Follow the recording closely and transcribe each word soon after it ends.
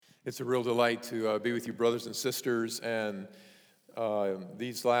It's a real delight to be with you, brothers and sisters, and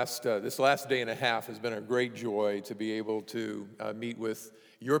this last day and a half has been a great joy to be able to meet with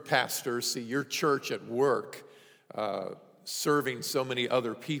your pastors, see your church at work, serving so many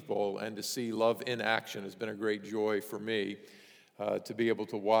other people, and to see love in action has been a great joy for me to be able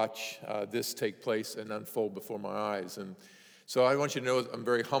to watch this take place and unfold before my eyes. And so I want you to know I'm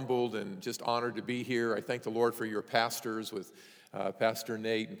very humbled and just honored to be here. I thank the Lord for your pastors with Pastor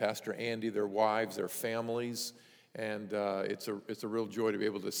Nate and Pastor Andy, their wives, their families, and it's a real joy to be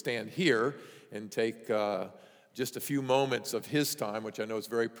able to stand here and take just a few moments of his time, which I know is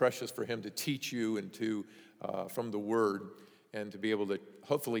very precious for him to teach you and to from the Word, and to be able to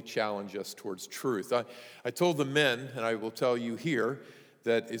hopefully challenge us towards truth. I told the men, and I will tell you here,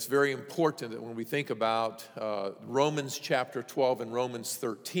 that it's very important that when we think about Romans chapter 12 and Romans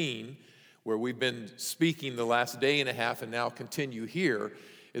 13, where we've been speaking the last day and a half and now continue here,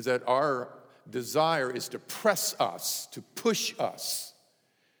 is that our desire is to press us, to push us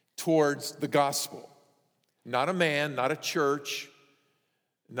towards the gospel. Not a man, not a church,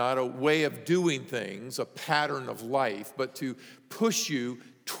 not a way of doing things, a pattern of life, but to push you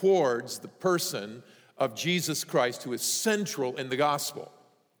towards the person of Jesus Christ, who is central in the gospel.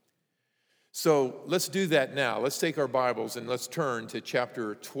 So let's do that now. Let's take our Bibles and let's turn to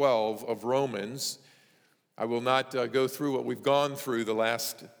chapter 12 of Romans. I will not go through what we've gone through the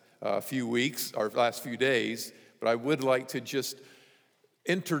last few weeks, or last few days, but I would like to just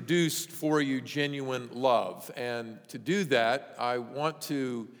introduce for you genuine love. And to do that, I want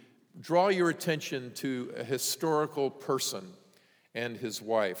to draw your attention to a historical person and his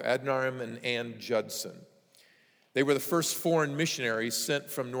wife, Adoniram and Ann Judson. They were the first foreign missionaries sent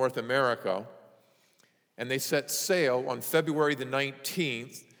from North America, and they set sail on February the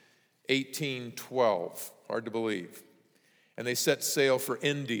 19th, 1812. Hard to believe. And they set sail for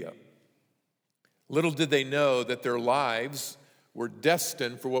India. Little did they know that their lives were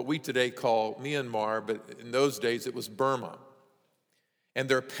destined for what we today call Myanmar, but in those days it was Burma. And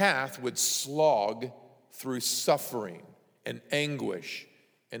their path would slog through suffering and anguish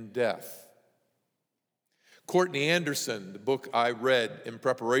and death. Courtney Anderson, the book I read in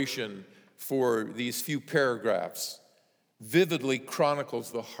preparation for these few paragraphs, vividly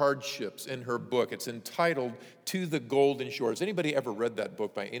chronicles the hardships in her book. It's entitled To the Golden Shores. Anybody ever read that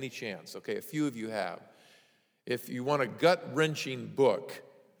book by any chance? Okay, a few of you have. If you want a gut-wrenching book,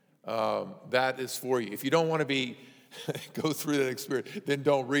 that is for you. If you don't want to go through that experience, then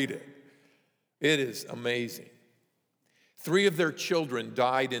don't read it. It is amazing. 3 of their children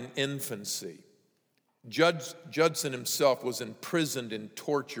died in infancy. Judson himself was imprisoned and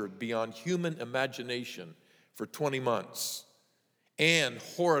tortured beyond human imagination for 20 months. Anne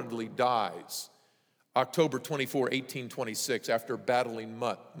horridly dies October 24, 1826, after battling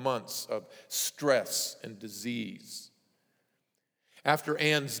months of stress and disease. After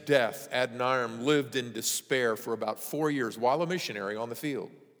Anne's death, Adoniram lived in despair for about 4 years while a missionary on the field.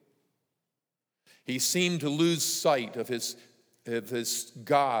 He seemed to lose sight of his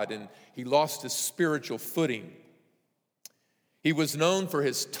God, and he lost his spiritual footing. He was known for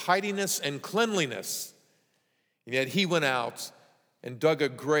his tidiness and cleanliness, and yet he went out and dug a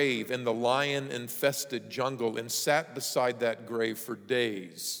grave in the lion-infested jungle and sat beside that grave for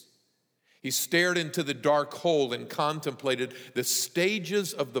days. He stared into the dark hole and contemplated the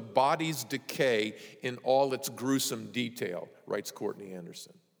stages of the body's decay in all its gruesome detail, writes Courtney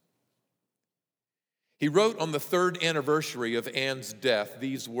Anderson. He wrote on the 3rd anniversary of Anne's death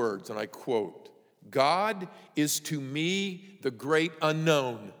these words, and I quote, "God is to me the great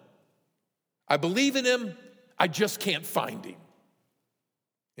unknown. I believe in him, I just can't find him."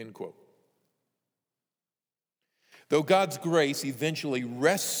 End quote. Though God's grace eventually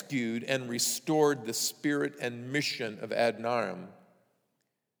rescued and restored the spirit and mission of Adoniram,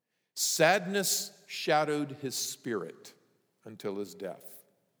 sadness shadowed his spirit until his death.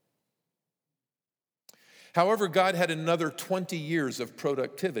 However, God had another 20 years of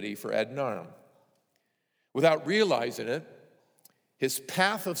productivity for Adoniram. Without realizing it, his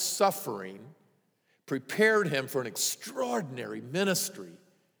path of suffering prepared him for an extraordinary ministry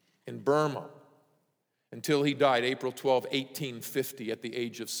in Burma until he died April 12, 1850, at the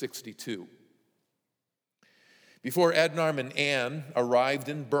age of 62. Before Adoniram and Anne arrived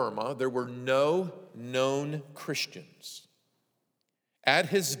in Burma, there were no known Christians. At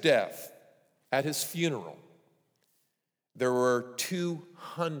his death, at his funeral, there were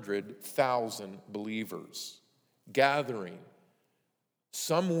 200,000 believers gathering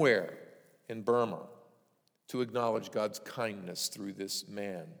somewhere in Burma to acknowledge God's kindness through this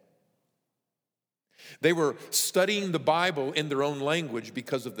man. They were studying the Bible in their own language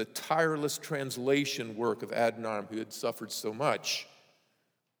because of the tireless translation work of Adoniram, who had suffered so much.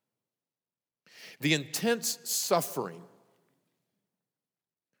 The intense suffering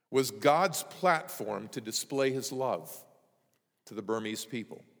was God's platform to display his love to the Burmese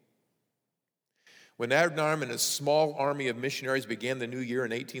people. When Adoniram and his small army of missionaries began the new year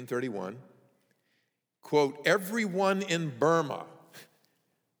in 1831, quote, everyone in Burma,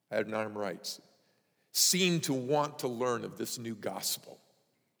 Adoniram writes, seemed to want to learn of this new gospel.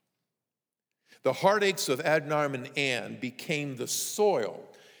 The heartaches of Adoniram and Ann became the soil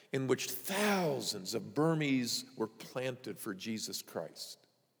in which thousands of Burmese were planted for Jesus Christ.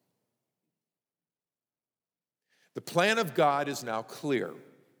 The plan of God is now clear.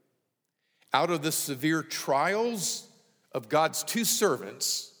 Out of the severe trials of God's two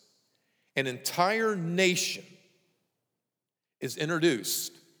servants, an entire nation is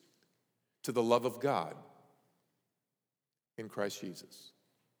introduced to the love of God in Christ Jesus.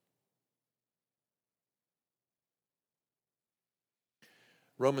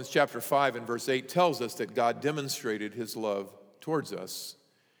 Romans chapter 5 and verse 8 tells us that God demonstrated his love towards us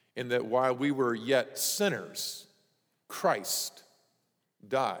in that while we were yet sinners, Christ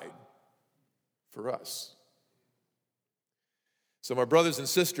died for us. So my brothers and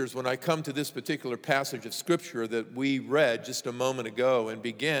sisters, when I come to this particular passage of Scripture that we read just a moment ago and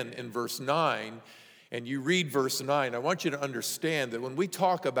begin in verse 9, and you read verse 9, I want you to understand that when we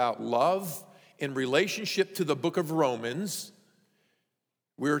talk about love in relationship to the book of Romans,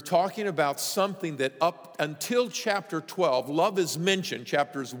 we're talking about something that up until chapter 12, love is mentioned,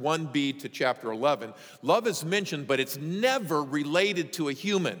 chapters 1b to chapter 11. Love is mentioned, but it's never related to a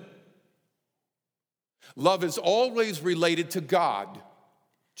human. Love is always related to God,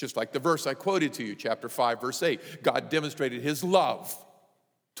 just like the verse I quoted to you, chapter 5, verse 8. God demonstrated his love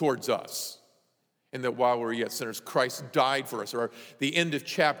towards us, and that while we were yet sinners, Christ died for us. Or the end of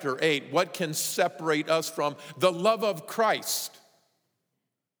chapter 8, what can separate us from the love of Christ?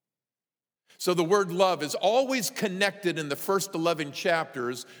 So the word love is always connected in the first 11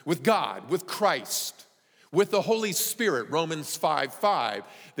 chapters with God, with Christ, with the Holy Spirit, Romans 5:5,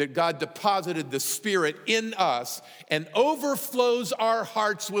 that God deposited the Spirit in us and overflows our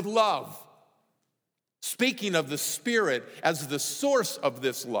hearts with love. Speaking of the Spirit as the source of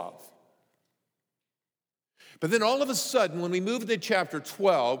this love. But then all of a sudden, when we move into chapter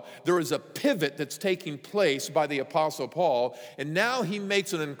 12, there is a pivot that's taking place by the Apostle Paul, and now he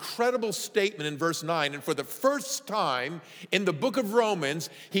makes an incredible statement in verse 9, and for the first time in the book of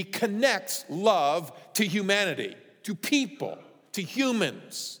Romans, he connects love to humanity, to people, to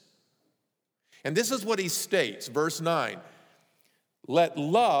humans. And this is what he states, verse 9, let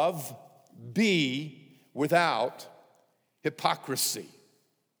love be without hypocrisy.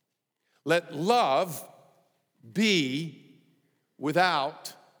 Let love be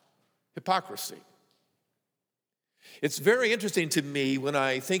without hypocrisy. It's very interesting to me when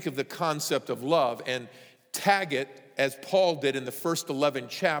I think of the concept of love and tag it, as Paul did in the first 11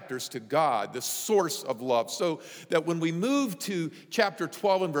 chapters, to God, the source of love. So that when we move to chapter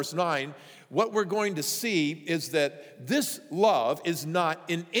 12 and verse 9, what we're going to see is that this love is not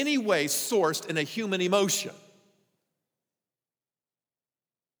in any way sourced in a human emotion.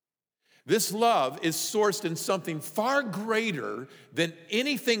 This love is sourced in something far greater than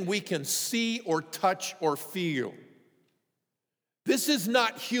anything we can see or touch or feel. This is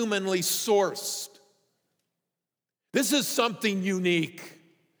not humanly sourced. This is something unique.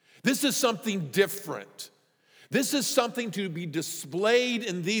 This is something different. This is something to be displayed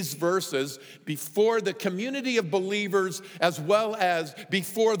in these verses before the community of believers as well as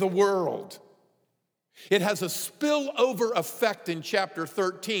before the world. It has a spillover effect in chapter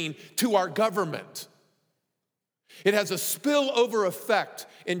 13 to our government. It has a spillover effect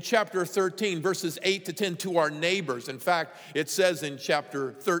in chapter 13, verses 8 to 10, to our neighbors. In fact, it says in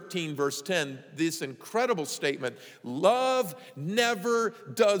chapter 13, verse 10, this incredible statement, love never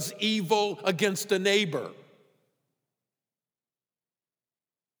does evil against a neighbor.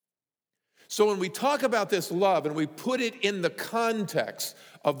 So when we talk about this love and we put it in the context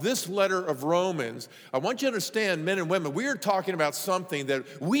of this letter of Romans, I want you to understand, men and women, we are talking about something that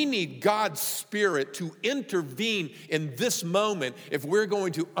we need God's Spirit to intervene in this moment if we're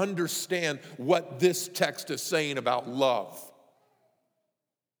going to understand what this text is saying about love.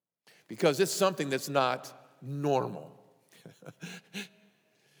 Because it's something that's not normal.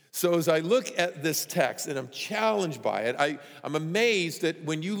 So as I look at this text and I'm challenged by it, I'm amazed that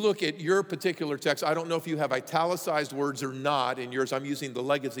when you look at your particular text, I don't know if you have italicized words or not in yours. I'm using the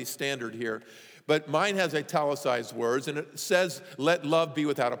Legacy Standard here. but mine has italicized words, and it says, let love be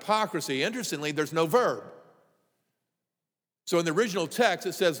without hypocrisy. Interestingly, there's no verb. So in the original text,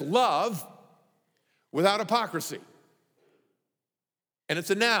 it says love without hypocrisy. And it's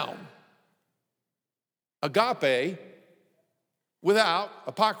a noun. Agape without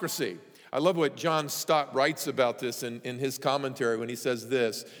hypocrisy. I love what John Stott writes about this in his commentary when he says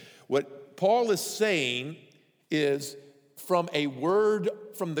this. What Paul is saying is from a word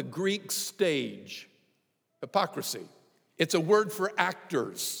from the Greek stage, hypocrisy. It's a word for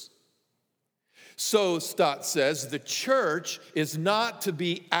actors. So, Stott says, the church is not to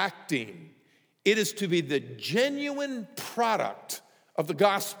be acting. It is to be the genuine product of the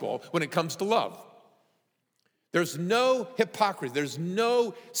gospel when it comes to love. There's no hypocrisy. There's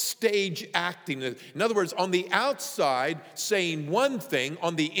no stage acting. In other words, on the outside, saying one thing,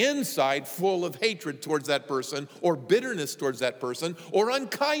 on the inside, full of hatred towards that person, or bitterness towards that person, or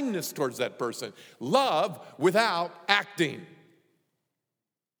unkindness towards that person. Love without acting.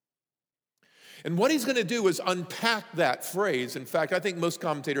 And what he's going to do is unpack that phrase. In fact, I think most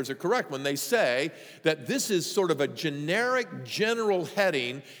commentators are correct when they say that this is sort of a generic, general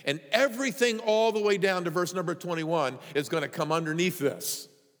heading, and everything all the way down to verse number 21 is going to come underneath this.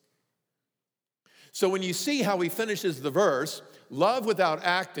 So when you see how he finishes the verse, love without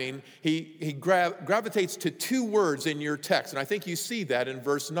acting, he gravitates to two words in your text. And I think you see that in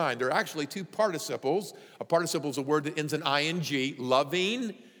verse 9. There are actually two participles. A participle is a word that ends in ing,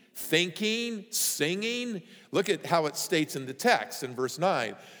 loving, thinking, singing. Look at how it states in the text in verse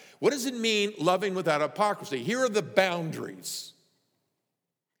 9. What does it mean, loving without hypocrisy? Here are the boundaries.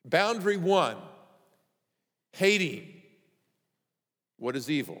 Boundary 1, hating what is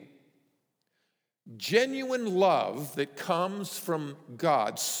evil. Genuine love that comes from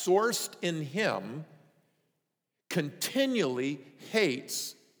God, sourced in Him, continually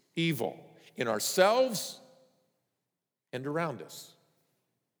hates evil in ourselves and around us.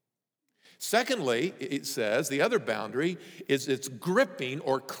 Secondly, it says, the other boundary is it's gripping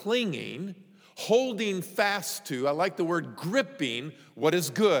or clinging, holding fast to, I like the word gripping, what is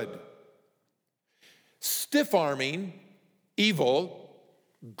good. Stiff-arming evil,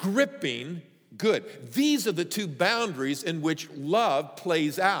 gripping good. These are the two boundaries in which love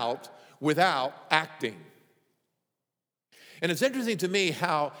plays out without acting. And it's interesting to me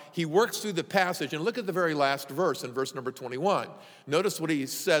how he works through the passage, and look at the very last verse in verse number 21. Notice what he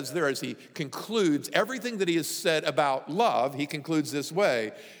says there as he concludes everything that he has said about love. He concludes this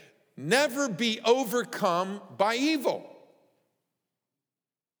way: never be overcome by evil,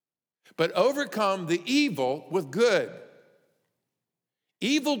 but overcome the evil with good.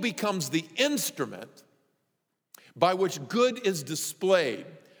 Evil becomes the instrument by which good is displayed.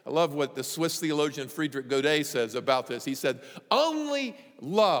 I love what the Swiss theologian Friedrich Godet says about this. He said, only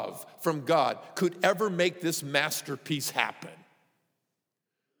love from God could ever make this masterpiece happen.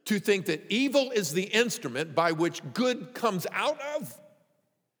 To think that evil is the instrument by which good comes out of.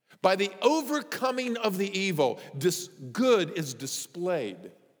 By the overcoming of the evil, this good is displayed.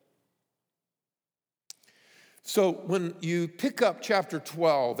 So when you pick up chapter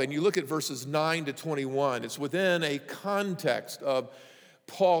 12 and you look at verses 9 to 21, it's within a context of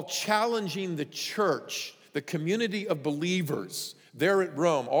Paul challenging the church, the community of believers there at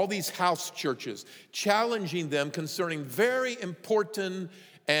Rome, all these house churches, challenging them concerning very important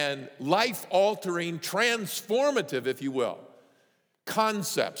and life-altering, transformative, if you will,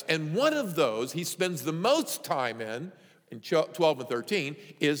 concepts. And one of those he spends the most time in 12 and 13,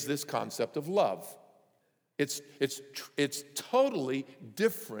 is this concept of love. It's totally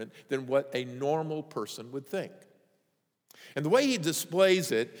different than what a normal person would think. And the way he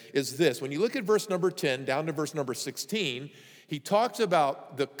displays it is this. When you look at verse number 10 down to verse number 16, he talks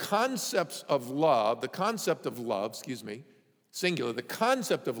about the concepts of love, singular, the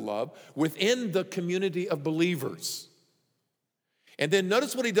concept of love within the community of believers. And then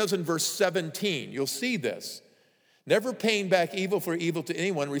notice what he does in verse 17. You'll see this. Never paying back evil for evil to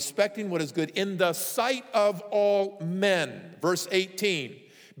anyone, respecting what is good in the sight of all men. Verse 18.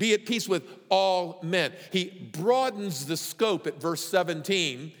 Be at peace with all men. He broadens the scope at verse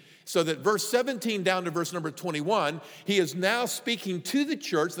 17, so that verse 17 down to verse number 21, he is now speaking to the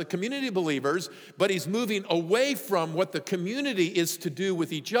church, the community of believers, but he's moving away from what the community is to do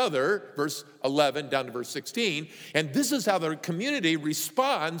with each other, verse 11 down to verse 16, and this is how the community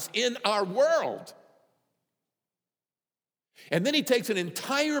responds in our world. And then he takes an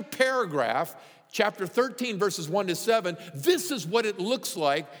entire paragraph, chapter 13, verses 1 to 7. This is what it looks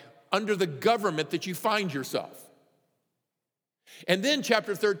like under the government that you find yourself. And then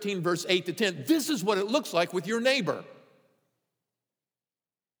chapter 13, verse 8 to 10. This is what it looks like with your neighbor.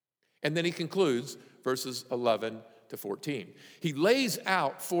 And then he concludes verses 11 to 14. He lays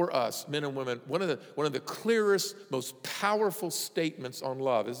out for us, men and women, one of the clearest, most powerful statements on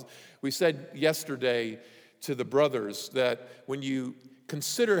love. As we said yesterday to the brothers, that when you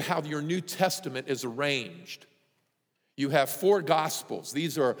consider how your New Testament is arranged, you have 4 Gospels.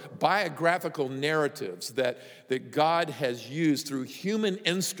 These are biographical narratives that God has used through human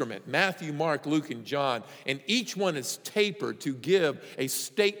instrument, Matthew, Mark, Luke, and John. And each one is tapered to give a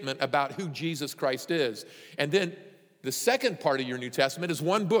statement about who Jesus Christ is. And then the second part of your New Testament is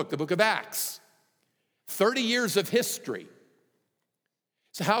one book, the book of Acts. 30 years of history.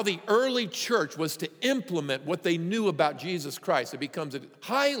 It's how the early church was to implement what they knew about Jesus Christ. It becomes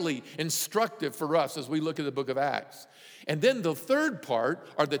highly instructive for us as we look at the book of Acts. And then the third part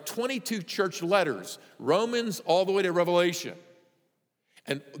are the 22 church letters, Romans all the way to Revelation.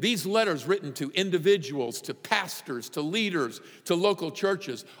 And these letters written to individuals, to pastors, to leaders, to local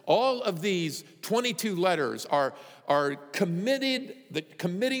churches, all of these 22 letters are committing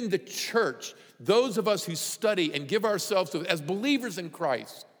the church, those of us who study and give ourselves to, as believers in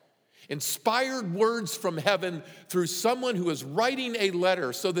Christ, inspired words from heaven through someone who is writing a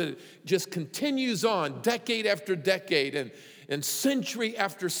letter so that it just continues on decade after decade and century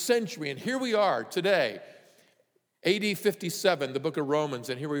after century. And here we are today, AD 57, the book of Romans,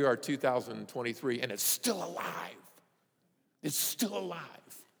 and here we are 2023, and it's still alive. It's still alive.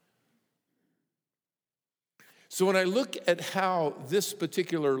 So when I look at how this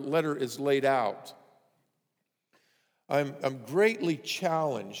particular letter is laid out, I'm greatly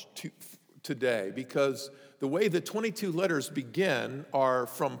challenged today because the way the 22 letters begin are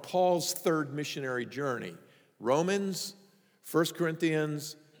from Paul's third missionary journey. Romans, 1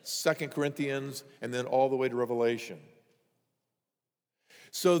 Corinthians, 2 Corinthians, and then all the way to Revelation.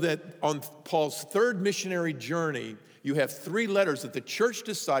 So that on Paul's third missionary journey, you have 3 letters that the church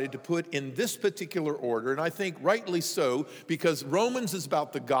decided to put in this particular order, and I think rightly so, because Romans is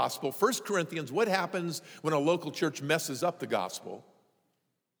about the gospel. 1 Corinthians, what happens when a local church messes up the gospel?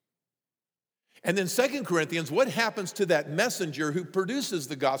 And then 2 Corinthians, what happens to that messenger who produces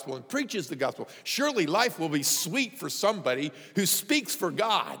the gospel and preaches the gospel? Surely life will be sweet for somebody who speaks for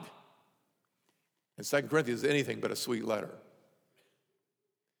God. And 2 Corinthians is anything but a sweet letter.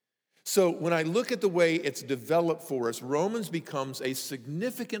 So when I look at the way it's developed for us, Romans becomes a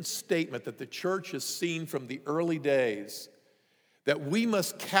significant statement that the church has seen from the early days that we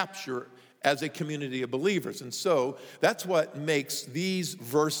must capture as a community of believers. And so that's what makes these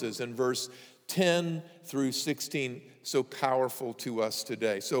verses in verse 10 through 16 so powerful to us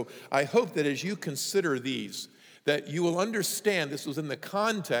today. So I hope that as you consider these, that you will understand this was in the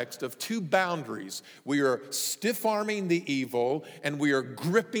context of 2 boundaries. We are stiff-arming the evil and we are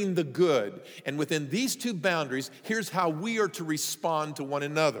gripping the good. And within these 2 boundaries, here's how we are to respond to one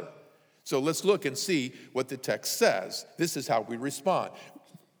another. So let's look and see what the text says. This is how we respond.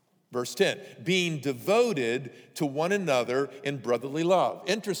 Verse 10, being devoted to one another in brotherly love.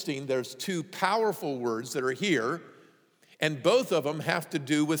 Interesting, there's 2 powerful words that are here, and both of them have to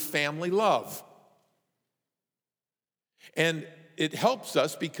do with family love. And it helps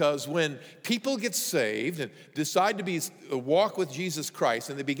us because when people get saved and decide to walk with Jesus Christ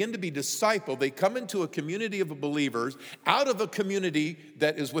and they begin to be discipled, they come into a community of believers, out of a community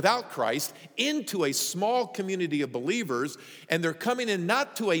that is without Christ, into a small community of believers, and they're coming in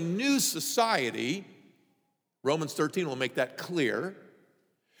not to a new society. Romans 13 will make that clear,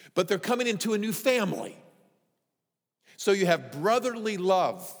 but they're coming into a new family. So you have brotherly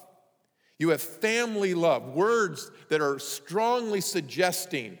love. You have family love, words that are strongly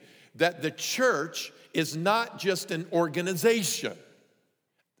suggesting that the church is not just an organization.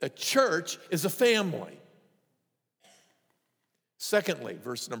 The church is a family. Secondly,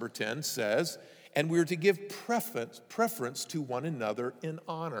 verse number 10 says, and we are to give preference to one another in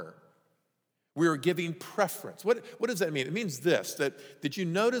honor. We are giving preference. What does that mean? It means this, that did you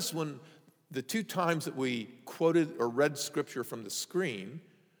notice when the 2 times that we quoted or read scripture from the screen,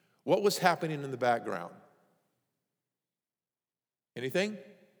 what was happening in the background? Anything?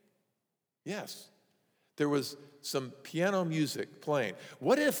 Yes. There was some piano music playing.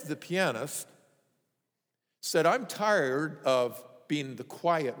 What if the pianist said, I'm tired of being the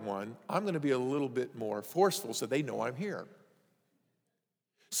quiet one. I'm going to be a little bit more forceful so they know I'm here.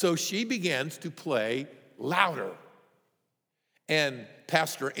 So she begins to play louder. And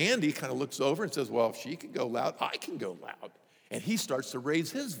Pastor Andy kind of looks over and says, well, if she can go loud, I can go loud. And he starts to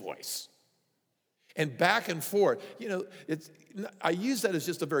raise his voice. And back and forth. I use that as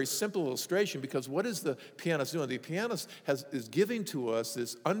just a very simple illustration because what is the pianist doing? The pianist is giving to us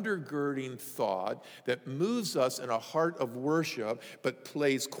this undergirding thought that moves us in a heart of worship, but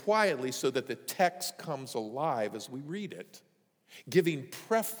plays quietly so that the text comes alive as we read it, giving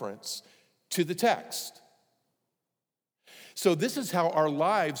preference to the text. So this is how our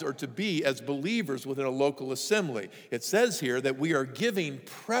lives are to be as believers within a local assembly. It says here that we are giving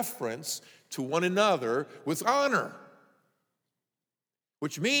preference to one another with honor,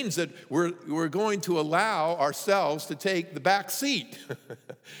 which means that we're going to allow ourselves to take the back seat.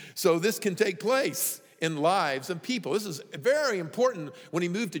 So this can take place in lives and people. This is very important when you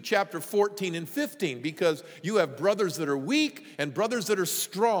move to chapter 14 and 15 because you have brothers that are weak and brothers that are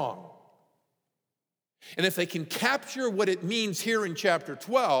strong. And if they can capture what it means here in chapter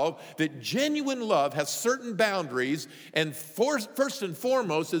 12, that genuine love has certain boundaries, and first and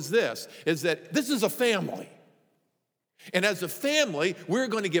foremost is that this is a family. And as a family, we're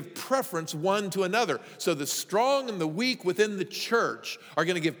going to give preference one to another. So the strong and the weak within the church are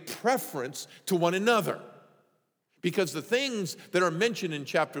going to give preference to one another. Because the things that are mentioned in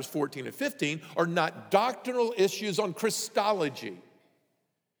chapters 14 and 15 are not doctrinal issues on Christology.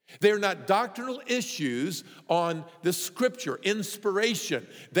 They're not doctrinal issues on the scripture, inspiration.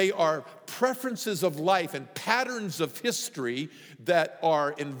 They are preferences of life and patterns of history that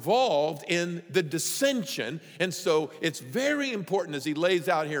are involved in the dissension. And so it's very important as he lays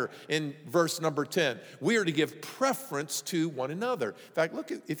out here in verse number 10. We are to give preference to one another. In fact,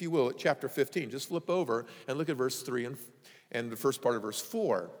 look at, if you will, at chapter 15. Just flip over and look at verse 3 and the first part of verse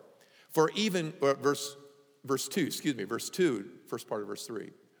 4. For even, verse 2, first part of verse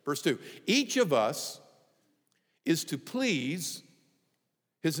 3. Verse 2, each of us is to please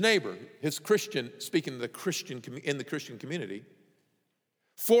his neighbor, his Christian, speaking in the Christian community,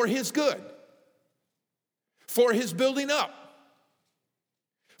 for his good, for his building up.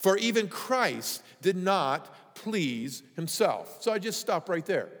 For even Christ did not please himself. So I just stop right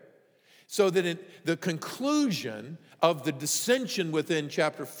there. So that in the conclusion of the dissension within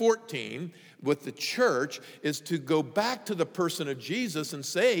chapter 14 with the church is to go back to the person of Jesus and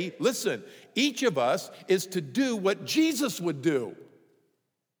say, listen, each of us is to do what Jesus would do.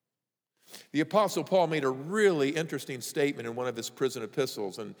 The Apostle Paul made a really interesting statement in one of his prison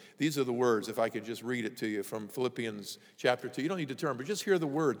epistles, and these are the words, if I could just read it to you from Philippians chapter 2. You don't need to turn, but just hear the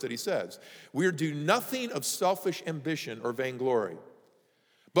words that he says. We are do nothing of selfish ambition or vainglory,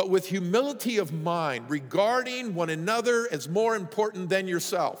 but with humility of mind, regarding one another as more important than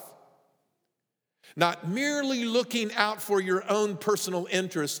yourself. Not merely looking out for your own personal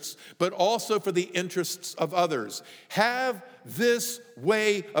interests, but also for the interests of others. Have this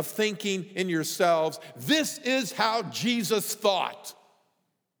way of thinking in yourselves. This is how Jesus thought.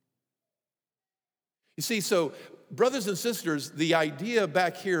 You see, so brothers and sisters, the idea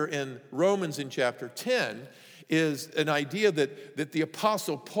back here in Romans in chapter 10 is an idea that the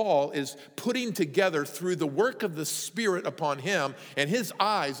Apostle Paul is putting together through the work of the Spirit upon him, and his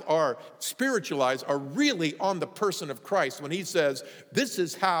eyes are, spiritual eyes, are really on the person of Christ when he says, this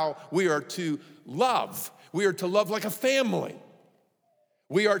is how we are to love. We are to love like a family.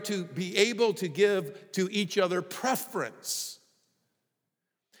 We are to be able to give to each other preference.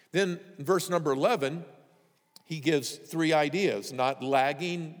 Then in verse number 11, he gives three ideas: not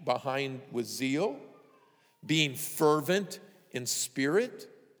lagging behind with zeal, being fervent in spirit,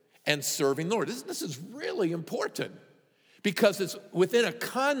 and serving the Lord. This is really important because it's within a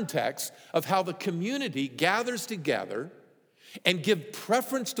context of how the community gathers together and give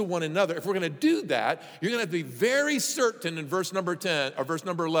preference to one another. If we're going to do that, you're going to have to be very certain in verse number 10 or verse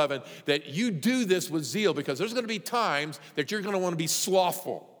number 11 that you do this with zeal, because there's going to be times that you're going to want to be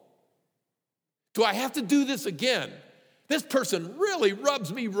slothful. Do I have to do this again? This person really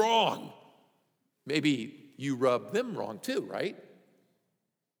rubs me wrong. Maybe you rub them wrong too, right?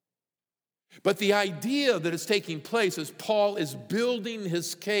 But the idea that is taking place is Paul is building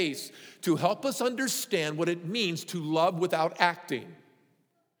his case to help us understand what it means to love without acting.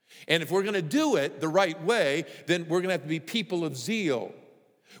 And if we're going to do it the right way, then we're going to have to be people of zeal.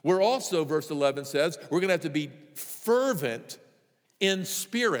 We're also, verse 11 says, we're going to have to be fervent in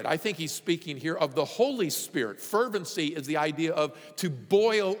spirit. I think he's speaking here of the Holy Spirit. Fervency is the idea of to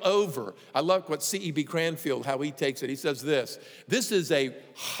boil over. I love what C.E.B. Cranfield, how he takes it. He says this is a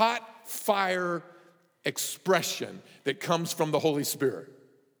hot fire expression that comes from the Holy Spirit.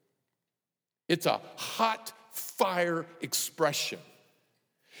 It's a hot fire expression.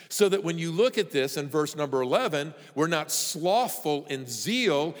 So that when you look at this in verse number 11, we're not slothful in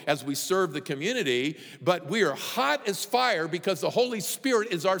zeal as we serve the community, but we are hot as fire because the Holy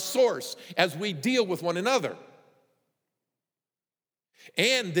Spirit is our source as we deal with one another.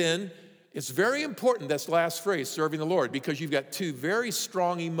 And then it's very important, this last phrase, serving the Lord, because you've got two very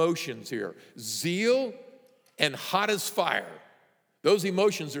strong emotions here, zeal and hot as fire. Those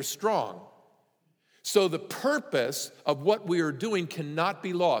emotions are strong. So the purpose of what we are doing cannot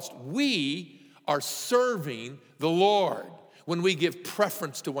be lost. We are serving the Lord when we give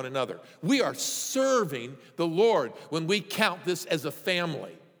preference to one another. We are serving the Lord when we count this as a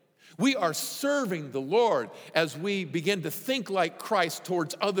family. We are serving the Lord as we begin to think like Christ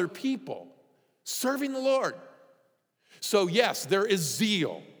towards other people. Serving the Lord. So yes, there is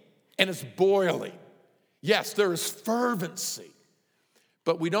zeal and it's boiling. Yes, there is fervency.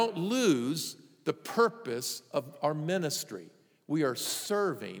 But we don't lose the purpose of our ministry. We are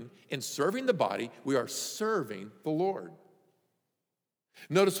serving, in serving the body, we are serving the Lord.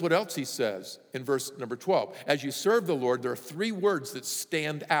 Notice what else he says in verse number 12. As you serve the Lord, there are three words that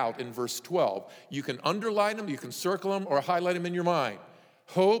stand out in verse 12. You can underline them, you can circle them, or highlight them in your mind.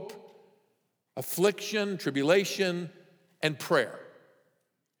 Hope, affliction, tribulation, and prayer.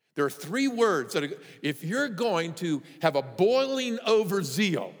 There are three words that if you're going to have a boiling over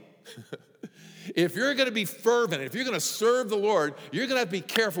zeal, if you're going to be fervent, if you're going to serve the Lord, you're going to have to be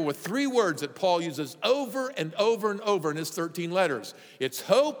careful with three words that Paul uses over and over and over in his 13 letters. It's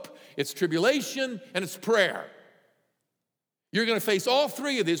hope, it's tribulation, and it's prayer. You're going to face all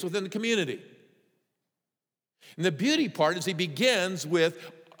three of these within the community. And the beauty part is he begins with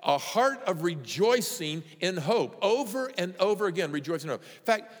a heart of rejoicing in hope, over and over again, rejoicing in hope. In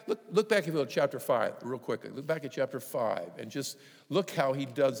fact, look back at chapter 5 real quickly. Look back at chapter 5 and just look how he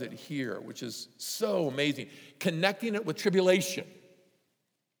does it here, which is so amazing. Connecting it with tribulation.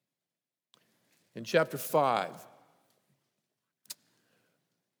 In chapter 5,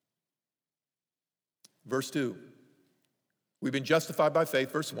 verse 2, we've been justified by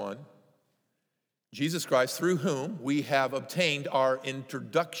faith, verse 1. Jesus Christ, through whom we have obtained our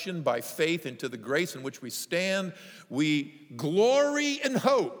introduction by faith into the grace in which we stand. We glory in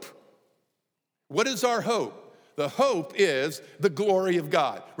hope. What is our hope? The hope is the glory of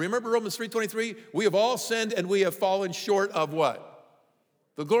God. Remember Romans 3:23? We have all sinned and we have fallen short of what?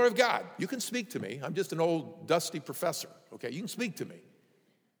 The glory of God. You can speak to me. I'm just an old dusty professor. Okay, you can speak to me.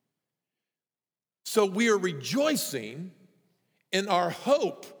 So we are rejoicing in our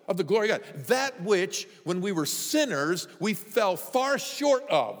hope of the glory of God. That which, when we were sinners, we fell far short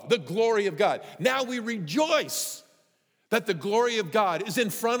of, the glory of God. Now we rejoice that the glory of God is in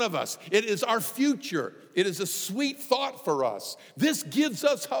front of us. It is our future. It is a sweet thought for us. This gives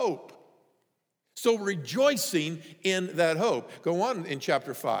us hope. So rejoicing in that hope. Go on in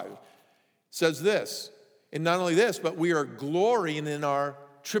chapter 5. It says this, and not only this, but we are glorying in our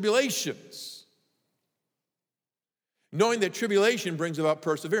tribulations, knowing that tribulation brings about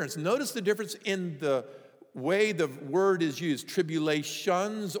perseverance. Notice the difference in the way the word is used.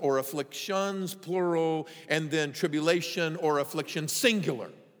 Tribulations or afflictions, plural, and then tribulation or affliction, singular.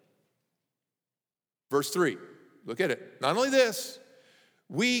 Verse 3, look at it. Not only this,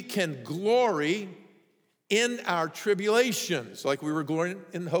 we can glory in our tribulations, like we were glorying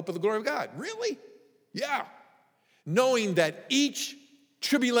in the hope of the glory of God. Really? Yeah. Knowing that each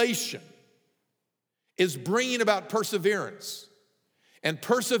tribulation is bringing about perseverance. And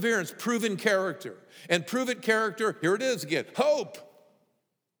perseverance, proven character. And proven character, here it is again, hope.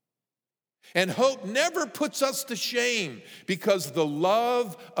 And hope never puts us to shame because the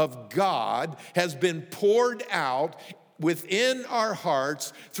love of God has been poured out within our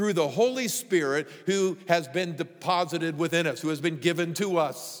hearts through the Holy Spirit who has been deposited within us, who has been given to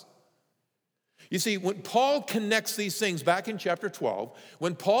us. You see, when Paul connects these things back in chapter 12,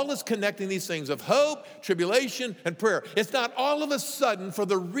 when Paul is connecting these things of hope, tribulation, and prayer, it's not all of a sudden for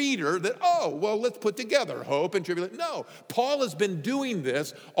the reader that, oh, well, let's put together hope and tribulation. No, Paul has been doing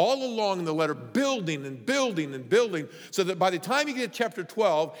this all along in the letter, building and building and building, so that by the time you get to chapter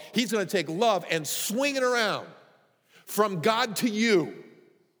 12, he's going to take love and swing it around from God to you.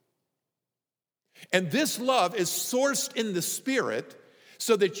 And this love is sourced in the Spirit,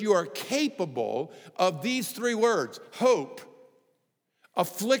 so that you are capable of these three words: hope,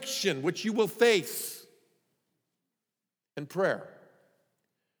 affliction, which you will face, and prayer.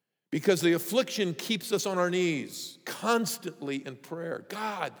 Because the affliction keeps us on our knees, constantly in prayer.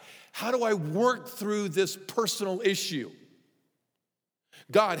 God, how do I work through this personal issue?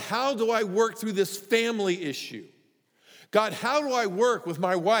 God, how do I work through this family issue? God, how do I work with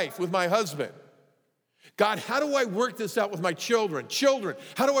my wife, with my husband? God, how do I work this out with my children? Children,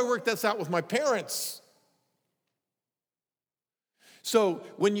 how do I work this out with my parents? So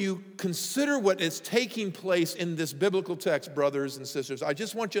when you consider what is taking place in this biblical text, brothers and sisters, I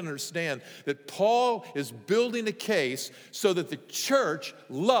just want you to understand that Paul is building a case so that the church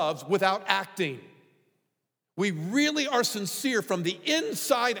loves without acting. We really are sincere from the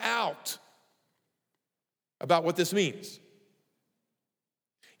inside out about what this means.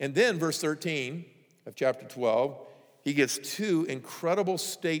 And then verse 13 of chapter 12, he gives two incredible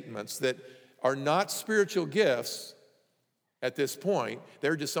statements that are not spiritual gifts at this point.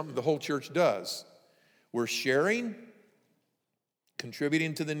 They're just something the whole church does. We're sharing,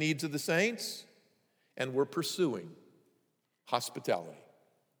 contributing to the needs of the saints, and we're pursuing hospitality.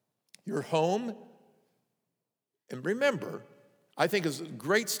 Your home, and remember, I think is a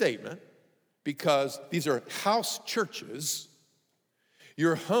great statement because these are house churches.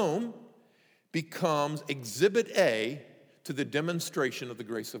 Your home becomes exhibit A to the demonstration of the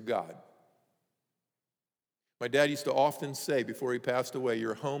grace of God. My dad used to often say before he passed away,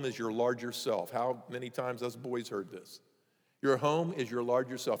 your home is your larger self. How many times us boys heard this? Your home is your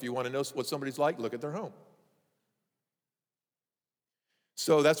larger self. You want to know what somebody's like? Look at their home.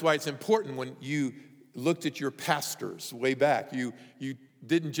 So that's why it's important when you looked at your pastors way back, you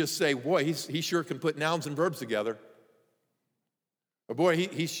didn't just say, boy, he sure can put nouns and verbs together. Or boy,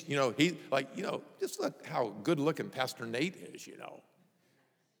 just look how good looking Pastor Nate is,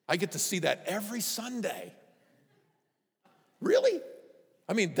 I get to see that every Sunday. Really?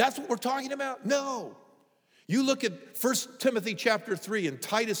 I mean, that's what we're talking about? No. You look at 1 Timothy chapter 3 and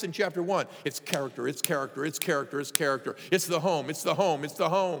Titus in chapter 1. It's character, it's character, it's character, it's character. It's the home, it's the home, it's the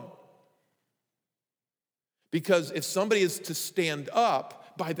home. Because if somebody is to stand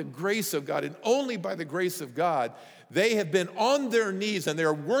up by the grace of God and only by the grace of God, they have been on their knees and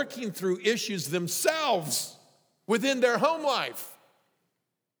they're working through issues themselves within their home life.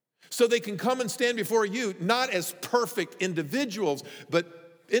 So they can come and stand before you, not as perfect individuals,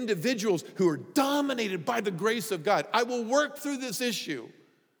 but individuals who are dominated by the grace of God. I will work through this issue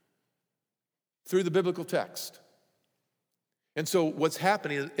through the biblical text. And so what's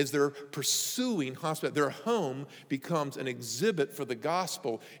happening is they're pursuing hospitality. Their home becomes an exhibit for the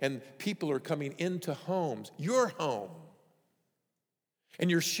gospel, and people are coming into homes, your home. And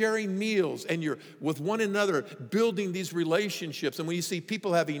you're sharing meals, and you're with one another building these relationships. And when you see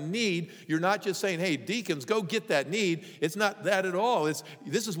people having need, you're not just saying, hey, deacons, go get that need. It's not that at all.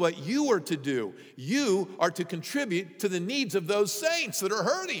 This is what you are to do. You are to contribute to the needs of those saints that are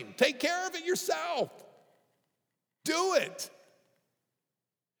hurting. Take care of it yourself. Do it.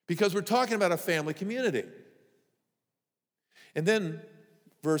 Because we're talking about a family community. And then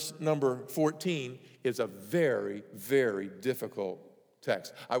verse number 14 is a very, very difficult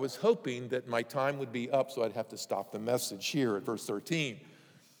text. I was hoping that my time would be up so I'd have to stop the message here at verse 13.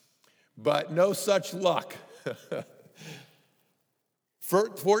 But no such luck.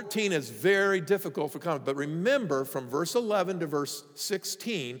 14 is very difficult for comment. But remember, from verse 11 to verse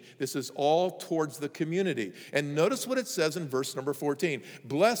 16, this is all towards the community. And notice what it says in verse number 14.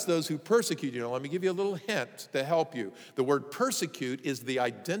 Bless those who persecute you. Now, let me give you a little hint to help you. The word persecute is the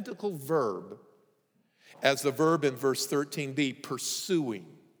identical verb as the verb in verse 13b, pursuing.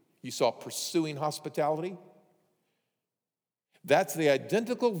 You saw pursuing hospitality? That's the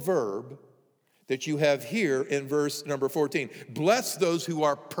identical verb that you have here in verse number 14. Bless those who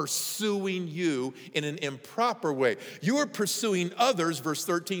are pursuing you in an improper way. You are pursuing others, verse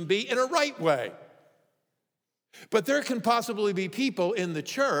 13b, in a right way. But there can possibly be people in the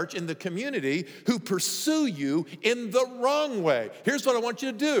church, in the community, who pursue you in the wrong way. Here's what I want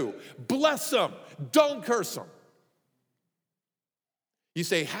you to do. Bless them. Don't curse them. You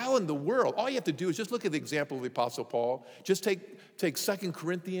say, how in the world? All you have to do is just look at the example of the Apostle Paul. Just take 2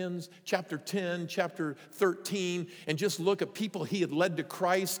 Corinthians chapter 10, chapter 13, and just look at people he had led to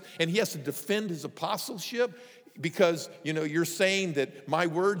Christ, and he has to defend his apostleship because, you're saying that my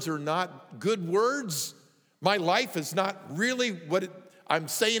words are not good words. My life is not really what I'm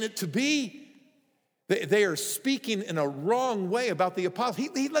saying it to be. They are speaking in a wrong way about the apostle.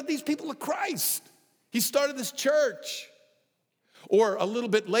 He led these people to Christ. He started this church. Or a little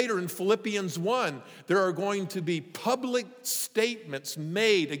bit later in Philippians 1, there are going to be public statements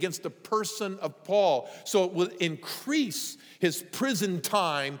made against the person of Paul. So it will increase his prison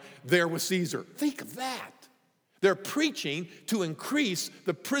time there with Caesar. Think of that. They're preaching to increase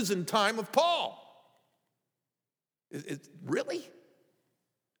the prison time of Paul. Really?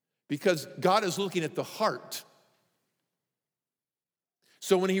 Because God is looking at the heart.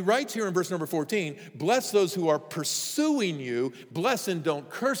 So when he writes here in verse number 14, bless those who are pursuing you, bless and don't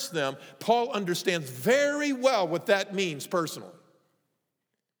curse them, Paul understands very well what that means personally.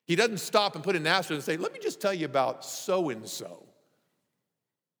 He doesn't stop and put an asterisk and say, let me just tell you about so-and-so.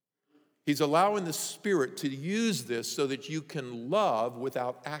 He's allowing the Spirit to use this so that you can love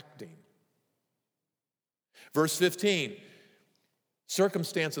without acting. Verse 15,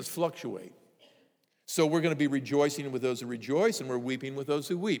 circumstances fluctuate. So we're going to be rejoicing with those who rejoice, and we're weeping with those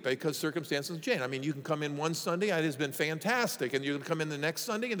who weep, because circumstances change. I mean, you can come in one Sunday, and it has been fantastic, and you can come in the next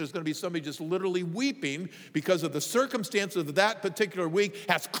Sunday, and there's going to be somebody just literally weeping because of the circumstances of that particular week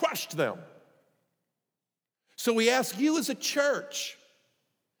has crushed them. So we ask you as a church,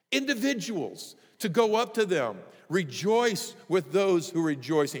 individuals, to go up to them. Rejoice with those who are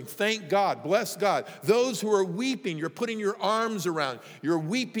rejoicing. Thank God. Bless God. Those who are weeping, you're putting your arms around. You're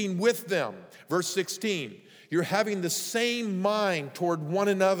weeping with them. Verse 16, you're having the same mind toward one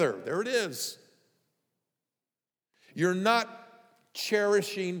another. There it is. You're not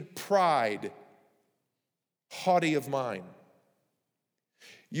cherishing pride, haughty of mind.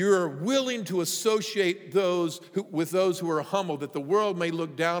 You're willing to associate with those who are humble, that the world may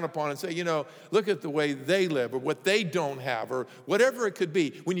look down upon and say, look at the way they live or what they don't have or whatever it could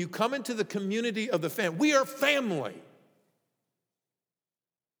be. When you come into the community of the family, we are family.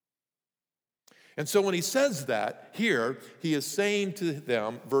 And so when he says that here, he is saying to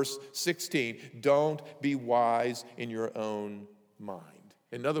them, verse 16, don't be wise in your own mind.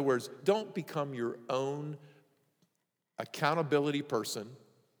 In other words, don't become your own accountability person.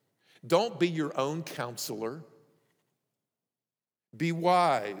 Don't be your own counselor. Be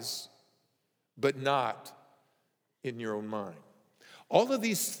wise, but not in your own mind. All of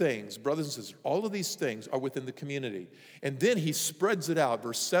these things, brothers and sisters, all of these things are within the community. And then he spreads it out,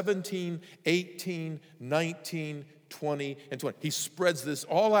 verse 17, 18, 19, 20, and 20. He spreads this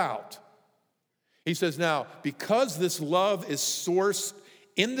all out. He says, now, because this love is sourced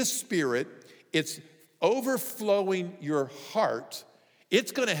in the Spirit, it's overflowing your heart,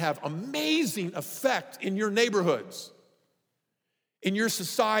 it's going to have amazing effect in your neighborhoods, in your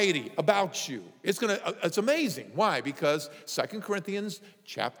society, about you. It's amazing. Why? Because 2 Corinthians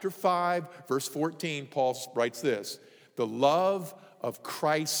chapter 5, verse 14, Paul writes this, the love of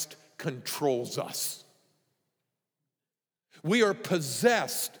Christ controls us. We are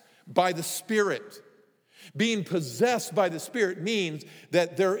possessed by the Spirit. Being possessed by the Spirit means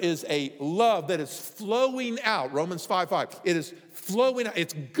that there is a love that is flowing out. Romans 5:5. It is flowing out.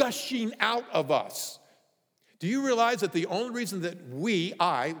 It's gushing out of us. Do you realize that the only reason that the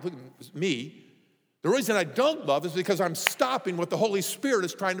reason I don't love is because I'm stopping what the Holy Spirit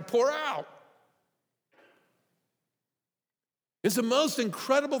is trying to pour out. It's the most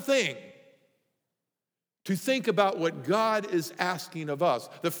incredible thing to think about what God is asking of us.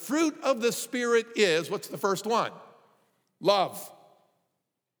 The fruit of the Spirit is, what's the first one? Love.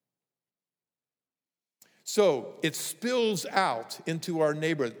 So it spills out into our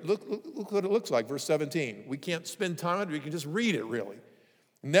neighborhood. Look what it looks like, verse 17. We can't spend time on it, we can just read it really.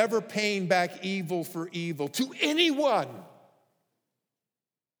 Never paying back evil for evil to anyone.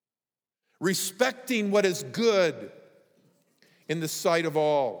 Respecting what is good in the sight of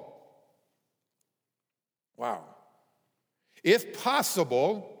all. Wow. If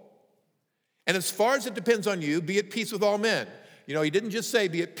possible, and as far as it depends on you, be at peace with all men. He didn't just say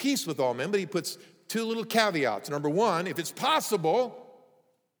be at peace with all men, but he puts two little caveats. Number one, if it's possible,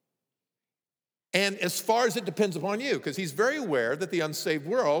 and as far as it depends upon you, because he's very aware that the unsaved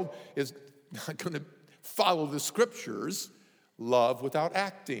world is not going to follow the scriptures, love without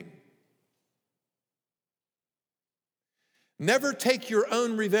acting. Never take your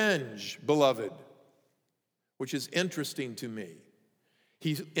own revenge, beloved, which is interesting to me.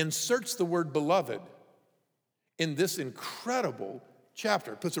 He inserts the word beloved in this incredible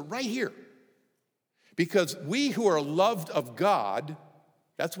chapter. Puts it right here. Because we who are loved of God,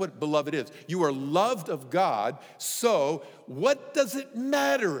 that's what beloved is. You are loved of God, so what does it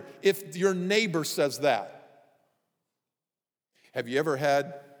matter if your neighbor says that? Have you ever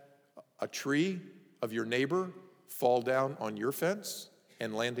had a tree of your neighbor fall down on your fence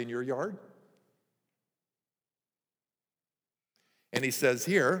and land in your yard? And he says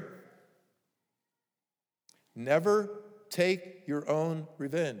here, never take your own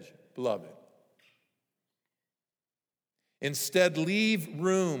revenge, beloved. Instead, leave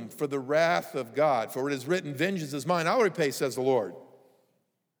room for the wrath of God. For it is written, vengeance is mine, I'll repay, says the Lord.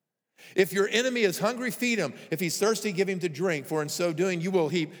 If your enemy is hungry, feed him. If he's thirsty, give him to drink. For in so doing, you will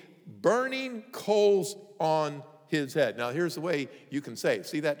heap burning coals on his head. Now, here's the way you can say,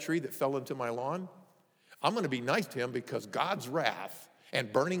 see that tree that fell into my lawn? I'm going to be nice to him because God's wrath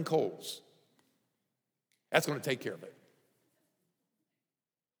and burning coals. That's going to take care of it.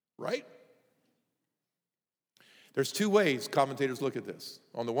 Right? There's two ways commentators look at this.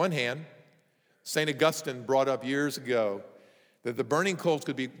 On the one hand, St. Augustine brought up years ago that the burning coals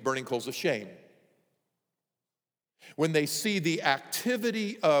could be burning coals of shame. When they see the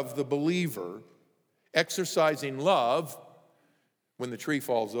activity of the believer exercising love, when the tree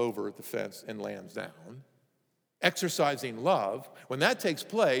falls over at the fence and lands down, exercising love, when that takes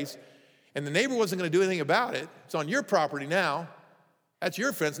place, and the neighbor wasn't going to do anything about it, it's on your property now, that's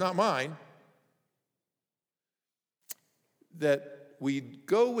your fence, not mine, that we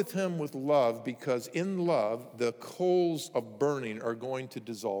go with him with love, because in love, the coals of burning are going to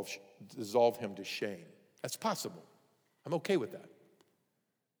dissolve him to shame. That's possible. I'm okay with that.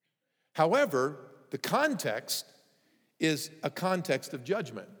 However, the context is a context of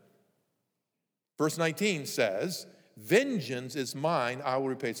judgment. Verse 19 says, vengeance is mine, I will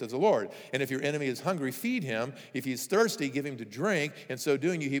repay, says the Lord. And if your enemy is hungry, feed him. If he is thirsty, give him to drink. And so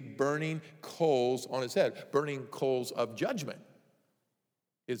doing, you heap burning coals on his head. Burning coals of judgment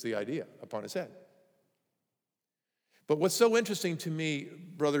is the idea upon his head. But what's so interesting to me,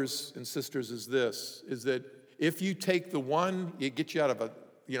 brothers and sisters, is this, is that if you take the one, it gets you out of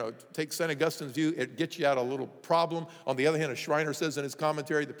take St. Augustine's view, it gets you out of a little problem. On the other hand, as Schreiner says in his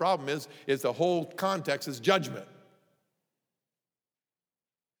commentary, the problem is the whole context is judgment.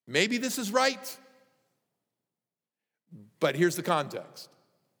 Maybe this is right, but here's the context.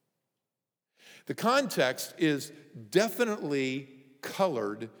 The context is definitely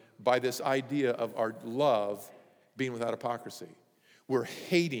colored by this idea of our love being without hypocrisy. We're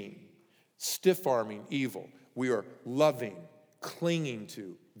hating, stiff-arming evil. We are loving, clinging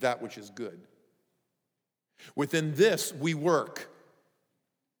to that which is good. Within this, we work.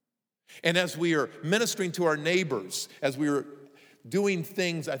 And as we are ministering to our neighbors, as we are doing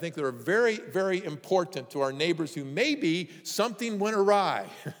things, I think that are very, very important to our neighbors who maybe something went awry.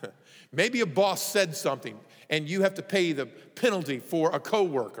 Maybe a boss said something and you have to pay the penalty for a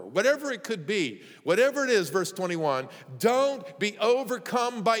coworker. Whatever it could be, whatever it is, verse 21, don't be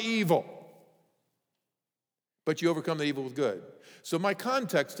overcome by evil, but you overcome the evil with good. So my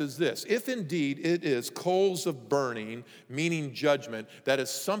context is this. If indeed it is coals of burning, meaning judgment, that is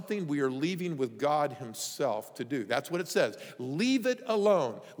something we are leaving with God himself to do. That's what it says. Leave it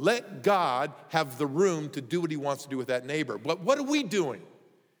alone. Let God have the room to do what he wants to do with that neighbor. But what are we doing?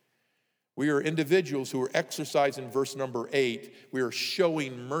 We are individuals who are exercising verse number 8. We are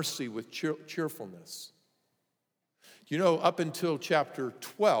showing mercy with cheerfulness. You know, up until chapter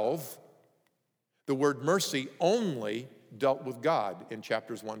 12, the word mercy only dealt with God in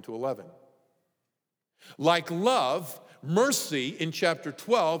chapters 1 to 11. Like love, mercy in chapter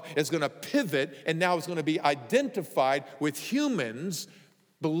 12 is going to pivot, and now it's going to be identified with humans,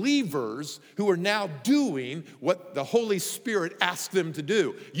 believers, who are now doing what the Holy Spirit asked them to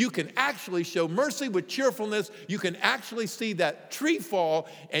do. You can actually show mercy with cheerfulness. You can actually see that tree fall,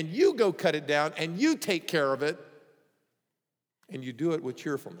 and you go cut it down, and you take care of it, and you do it with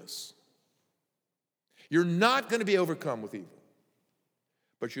cheerfulness. You're not going to be overcome with evil,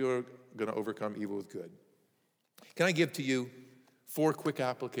 but you're going to overcome evil with good. Can I give to you 4 quick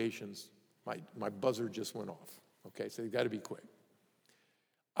applications? My buzzer just went off. Okay, so you've got to be quick.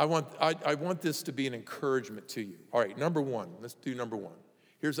 I want this to be an encouragement to you. All right, number 1. Let's do number 1.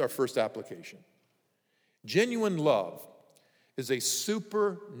 Here's our first application. Genuine love is a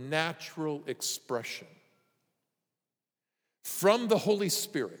supernatural expression from the Holy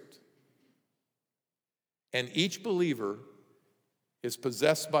Spirit. And each believer is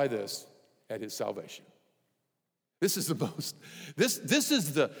possessed by this at his salvation. This is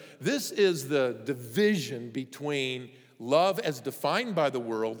the division between love as defined by the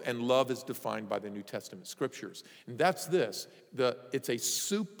world and love as defined by the New Testament scriptures. And that's this. It's a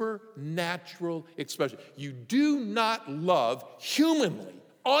supernatural expression. You do not love humanly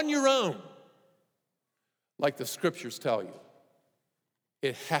on your own like the scriptures tell you.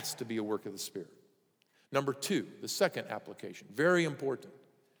 It has to be a work of the Spirit. Number 2, the second application, very important.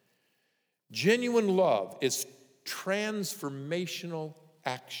 Genuine love is transformational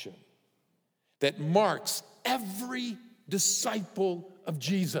action that marks every disciple of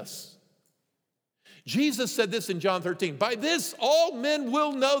Jesus. Jesus said this in John 13, by this all men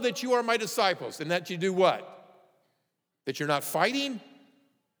will know that you are my disciples, and that you do what? That you're not fighting?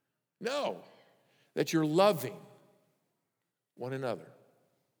 No, that you're loving one another.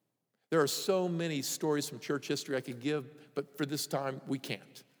 There are so many stories from church history I could give, but for this time, we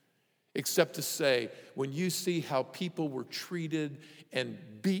can't. except to say, when you see how people were treated and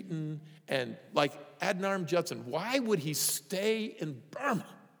beaten, and like Adoniram Judson, why would he stay in Burma?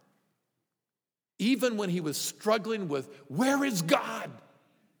 Even when he was struggling with, where is God?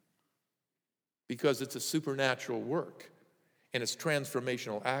 Because it's a supernatural work and it's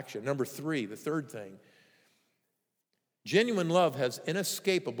transformational action. Number 3, the third thing, genuine love has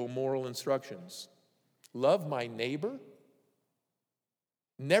inescapable moral instructions. Love my neighbor.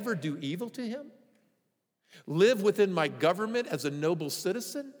 Never do evil to him. Live within my government as a noble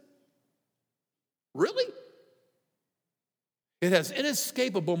citizen. Really? It has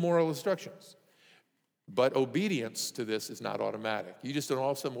inescapable moral instructions. But obedience to this is not automatic. You just don't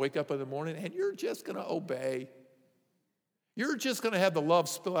all of a sudden wake up in the morning and you're just going to obey. You're just going to have the love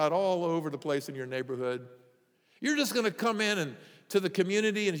spill out all over the place in your neighborhood. You're just going to come in and to the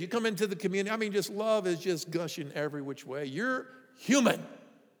community, and as you come into the community, just love is just gushing every which way. You're human.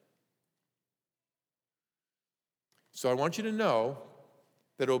 So I want you to know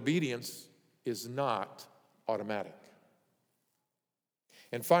that obedience is not automatic.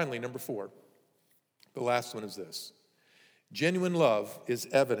 And finally, number 4, the last one is this. Genuine love is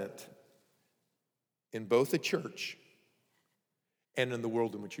evident in both the church and in the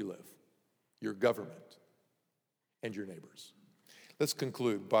world in which you live, your government and your neighbors. Let's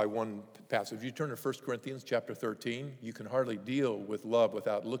conclude by one passage. If you turn to 1 Corinthians chapter 13, you can hardly deal with love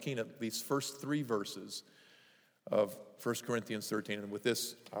without looking at these first 3 verses of 1 Corinthians 13. And with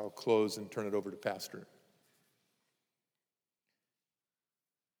this, I'll close and turn it over to Pastor.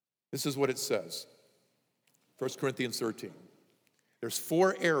 This is what it says. 1 Corinthians 13. There's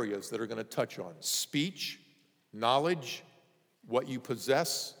 4 areas that are going to touch on: speech, knowledge, what you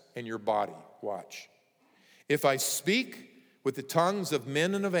possess, and your body. Watch. If I speak with the tongues of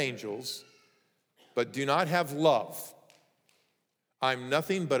men and of angels, but do not have love, I'm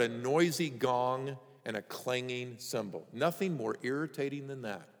nothing but a noisy gong and a clanging cymbal. Nothing more irritating than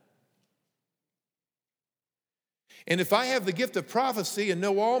that. And if I have the gift of prophecy and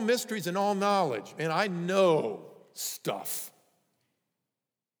know all mysteries and all knowledge, and I know stuff.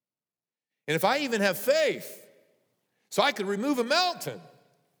 And if I even have faith, so I could remove a mountain,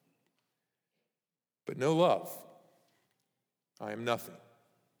 but no love, I am nothing.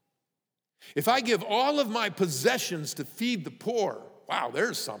 If I give all of my possessions to feed the poor, wow,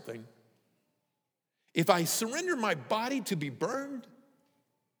 there's something. If I surrender my body to be burned,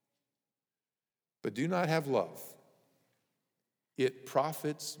 but do not have love, it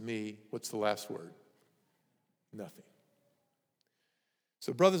profits me, what's the last word? Nothing.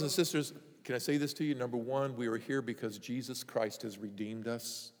 So brothers and sisters, can I say this to you? Number 1, we are here because Jesus Christ has redeemed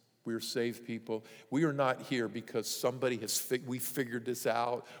us. We are saved people. We are not here because somebody we figured this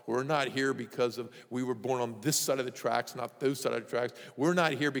out. We're not here because we were born on this side of the tracks, not those side of the tracks. We're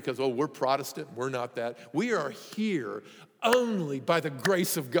not here because, we're Protestant. We're not that. We are here only by the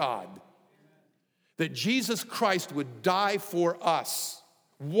grace of God. That Jesus Christ would die for us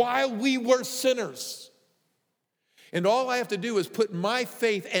while we were sinners. And all I have to do is put my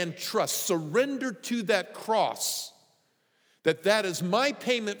faith and trust, surrender to that cross, that is my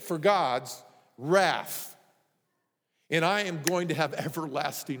payment for God's wrath. And I am going to have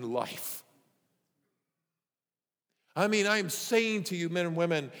everlasting life. I am saying to you, men and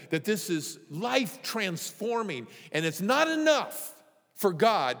women, that this is life transforming. And it's not enough for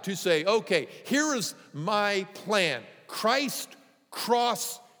God to say, okay, here is my plan. Christ,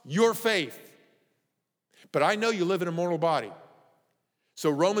 cross, your faith. But I know you live in a mortal body. So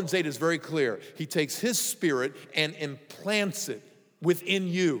Romans 8 is very clear. He takes his spirit and implants it within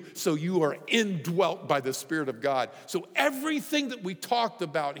you, so you are indwelt by the Spirit of God. So everything that we talked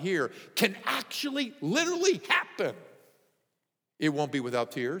about here can actually literally happen. It won't be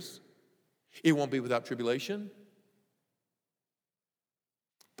without tears. It won't be without tribulation.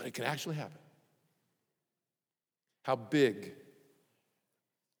 But it can actually happen. How big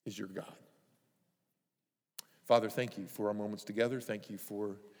is your God? Father, thank you for our moments together. Thank you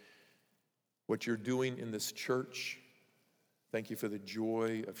for what you're doing in this church. Thank you for the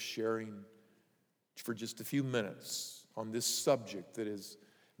joy of sharing for just a few minutes on this subject that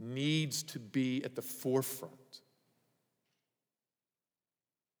needs to be at the forefront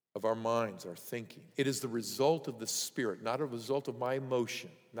of our minds, our thinking. It is the result of the Spirit, not a result of my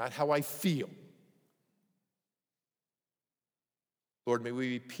emotion, not how I feel. Lord, may we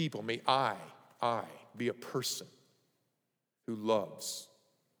be people, may I be a person who loves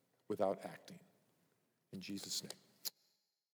without acting. In Jesus' name.